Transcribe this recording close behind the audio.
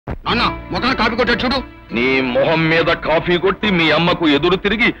అన్న ముఖాన్ని కాపీ కొట్టాడు చూడు. నీ మొహం మీద కాఫీ కొట్టి మీ అమ్మకు ఎదురు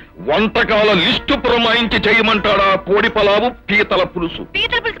తిరిగి వంటకాల లిస్టు పురమాయించి చేయమంటాడా? కోడి పలావు, పీతల పులుసు.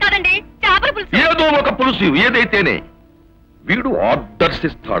 ఏదో ఒక పులుసు ఏదైతేనే వీడు ఆర్డర్స్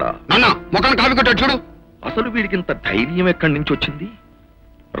ఇస్తాడా? అన్న ముఖాన్ని కాపీ కొట్టాడు చూడు. అసలు వీడికింత ధైర్యం ఎక్కడి నుంచి వచ్చింది?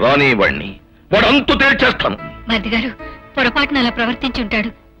 రానివాణ్ణి వాడంతు తేల్చేస్తాను. మరిదిగారు పొరపాటున అలా ప్రవర్తించుంటాడు,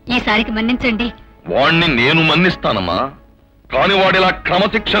 ఈసారికి మన్నించండి. వాణ్ణి నేను మన్నిస్తానమ్మా, కాని వాడిలా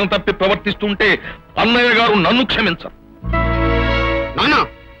క్రమశిక్షణ తప్పి ప్రవర్తిస్తుంటే అన్నయ్య గారు నన్ను క్షమించరు. నాన్న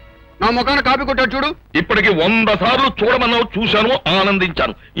నా ముఖాన్ని కాపీ కొట్టాడు చూడు. ఇప్పటికి 100 సార్లు చూడమన్నావు, చూశాను,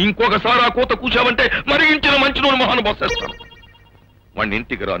 ఆనందించాను. ఇంకొకసారి ఆ కోత కూశావంటే మరిగించిన మంచి నూనె మొహాన్ని పోసేస్తాను. వాణ్ణి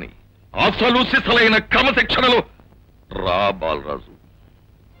ఇంటికి రాని, అసలు సిసలైన క్రమశిక్షణలో రా బాలరాజు.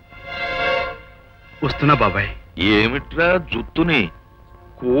 వస్తున్నా బాబాయ్. ఏమిట్రా జుత్తుని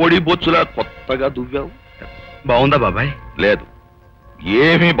కోడి బొచ్చులా కొత్తగా దువ్వావు? బాగుందా బాబాయ్? లేదు,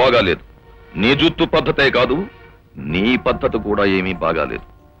 ఏమీ బాగాలేదు. నీ జుత్తు పద్ధతే కాదు, నీ పద్ధతి కూడా ఏమీ బాగాలేదు.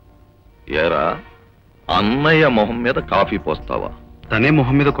 ఏరా, అన్నయ్య మొహం మీద కాఫీ పోస్తావా? తనే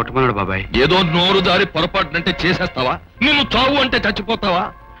మొహం మీద కొట్టమన్నాడు బాబాయ్. ఏదో నోరు దారి పొరపాటునంటే చేసేస్తావా? నిన్ను చావు అంటే చచ్చిపోతావా?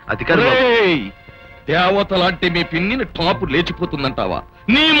 అది కాదు. దేవత లాంటి మీ పిన్నిని టాపు లేచిపోతుందంటావా?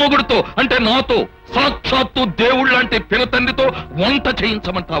 నీ మొగుడుతో అంటే నాతో సాక్షాత్తు దేవుళ్ళ లాంటి పినతండ్రితో వంట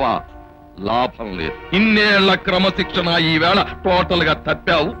చేయించమంటావా? లాభం లేదు. ఇన్నేళ్ల క్రమశిక్షణ ఈవేళ టోటల్ గా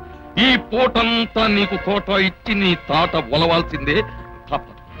తప్పావు. ఈ పూటంతా నీకు కోట ఇచ్చి నీ తాట ఒలవాల్సిందే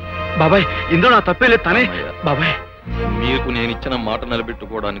తప్పదు. బాబాయ్ ఇందులో నా తప్పే లేదు. తనే బాబాయ్. మీకు నేనిచ్చిన మాట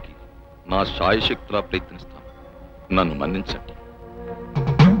నిలబెట్టుకోవడానికి నా శాయశక్తులా ప్రయత్నిస్తాను. నన్ను మన్నించండి.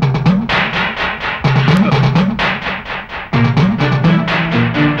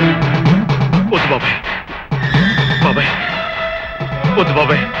 వద్దు బాబాయ్, బాబాయ్ వద్దు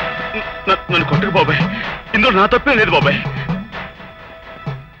బాబాయ్, నన్ను కొట్టకు బాబాయ్. ఇందులో నా తప్పే లేదు బాబాయ్.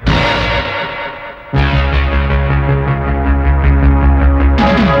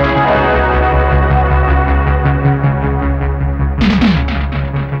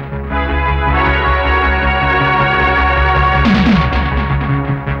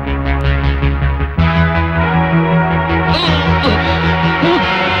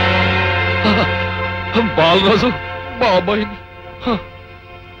 బాలరాజు బాబాయ్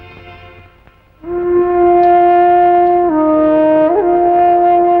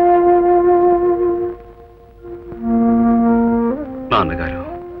నాన్నగారు,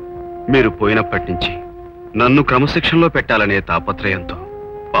 మీరు పోయినప్పటి నుంచి నన్ను క్రమశిక్షణలో పెట్టాలనే తాపత్రయంతో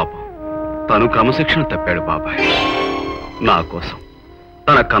పాపం తను క్రమశిక్షణ తప్పాడు బాబాయ్. నా కోసం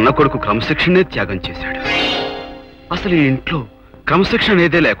తన కన్న కొడుకు క్రమశిక్షణే త్యాగం చేశాడు. అసలు ఈ ఇంట్లో క్రమశిక్షణ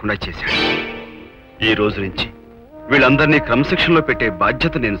అనేదే లేకుండా చేశాడు. ఈ రోజు నుంచి వీళ్ళందరినీ క్రమశిక్షణలో పెట్టే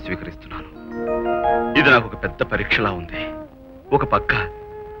బాధ్యత నేను స్వీకరిస్తున్నాను. ఇది నాకు ఒక పెద్ద పరీక్షలా ఉంది. ఒక పక్క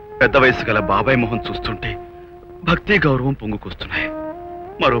పెద్ద వయసు గల బాబాయ్ మొహం చూస్తుంటే భక్తి గౌరవం పొంగుకొస్తున్నాయి.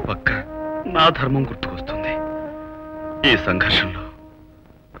 మరో పక్క నా ధర్మం గుర్తుకొస్తుంది. ఈ సంఘర్షంలో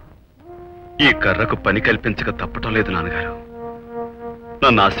ఈ కర్రకు పని కల్పించక తప్పటం లేదు నాన్నగారు.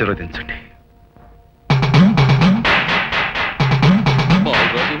 నన్ను ఆశీర్వదించండి.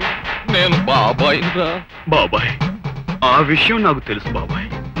 నేను బాబాయ్ రా. బాబాయ్ ఆ విషయం నాకు తెలుసు బాబాయ్.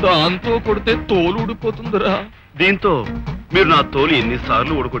 దాంతో కొడితే తోలు ఊడిపోతుందిరా. దీంతో మీరు నా తోలు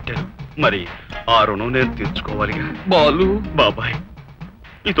ఎన్నిసార్లు ఊడగొట్టారు, మరి ఆ రుణం నేను తీర్చుకోవాలిగా. బాలు బాబాయ్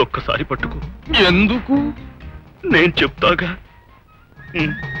ఇదొక్కసారి పట్టుకో. ఎందుకు? నేను చెప్తాగా.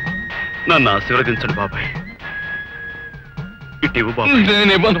 నన్ను ఆశీర్వదించండి బాబాయ్. ఇటివు బాబాయ్.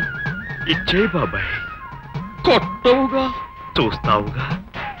 నేనివ్వను. ఇచ్చేయి బాబాయ్. కొట్టవుగా. చూస్తావుగా.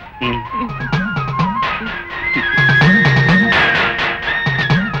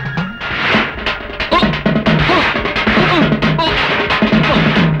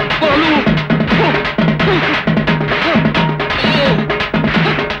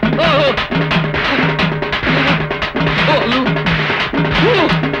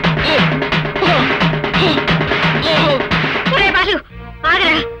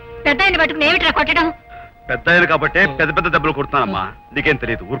 పెద్ద ఆయన పట్టుకుని ఏమిట్రా కొట్టడం? పెద్ద ఆయన కాబట్టే పెద్ద పెద్ద దెబ్బలు కొడుతున్నానమ్మా. నీకేం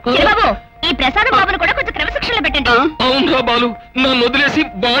తెలియదు. బాబు ఈ ప్రసాదం బాబును కూడా కొంచెం క్రమశిక్షణలో పెట్టండి. అవునరా బాలు, నన్ను వదిలేసి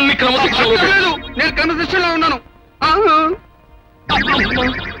బాణ్ణి క్రమశిక్షణలో పెట్టు. నేను క్రమశిక్షణలో ఉన్నాను.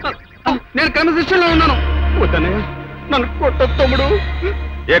 నేను క్రమశిక్షణలో ఉన్నాను. నన్ను కొట్ట తమ్ముడు.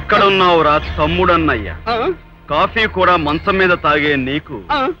 ఎక్కడున్నావురా తమ్ముడన్నయ్యా? కాఫీ కూడా మంచం మీద తాగే నీకు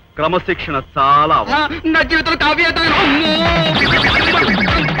క్రమశిక్షణ చాలా. నా జీవితంలో కాఫీ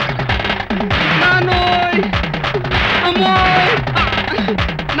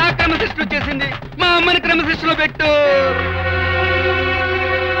నా క్రమశిక్షణ వచ్చేసింది. మా అమ్మని క్రమశిక్షణలో పెట్టు.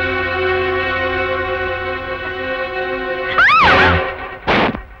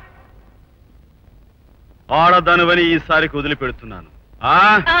 ఆడదానివని ఈసారికి వదిలిపెడుతున్నాను.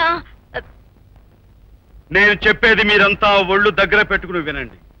 నేను చెప్పేది మీరంతా ఒళ్ళు దగ్గర పెట్టుకుని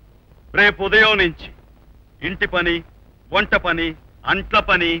వినండి. రేపు ఉదయం నుంచి ఇంటి పని, వంట పని, అంట్ల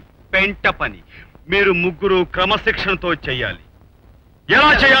పని, పెంట పని మీరు ముగ్గురు క్రమశిక్షణతో చెయ్యాలి.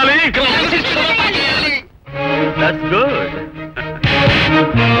 ఎలా చేయాలి?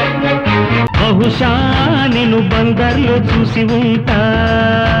 బహుశా నేను బందర్లో చూసి ఉంటా,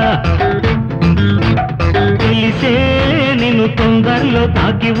 తెలిసే నేను తొందరలో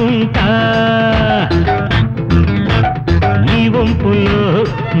తాకి ఉంటా. నీ వంపులో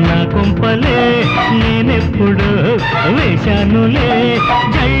నా కొంపలే నేనెప్పుడు వేశానులే.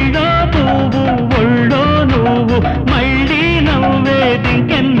 జైలో పువ్వు ఒళ్ళో నువ్వు మళ్ళీ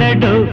నవ్వేదింకెన్నడు.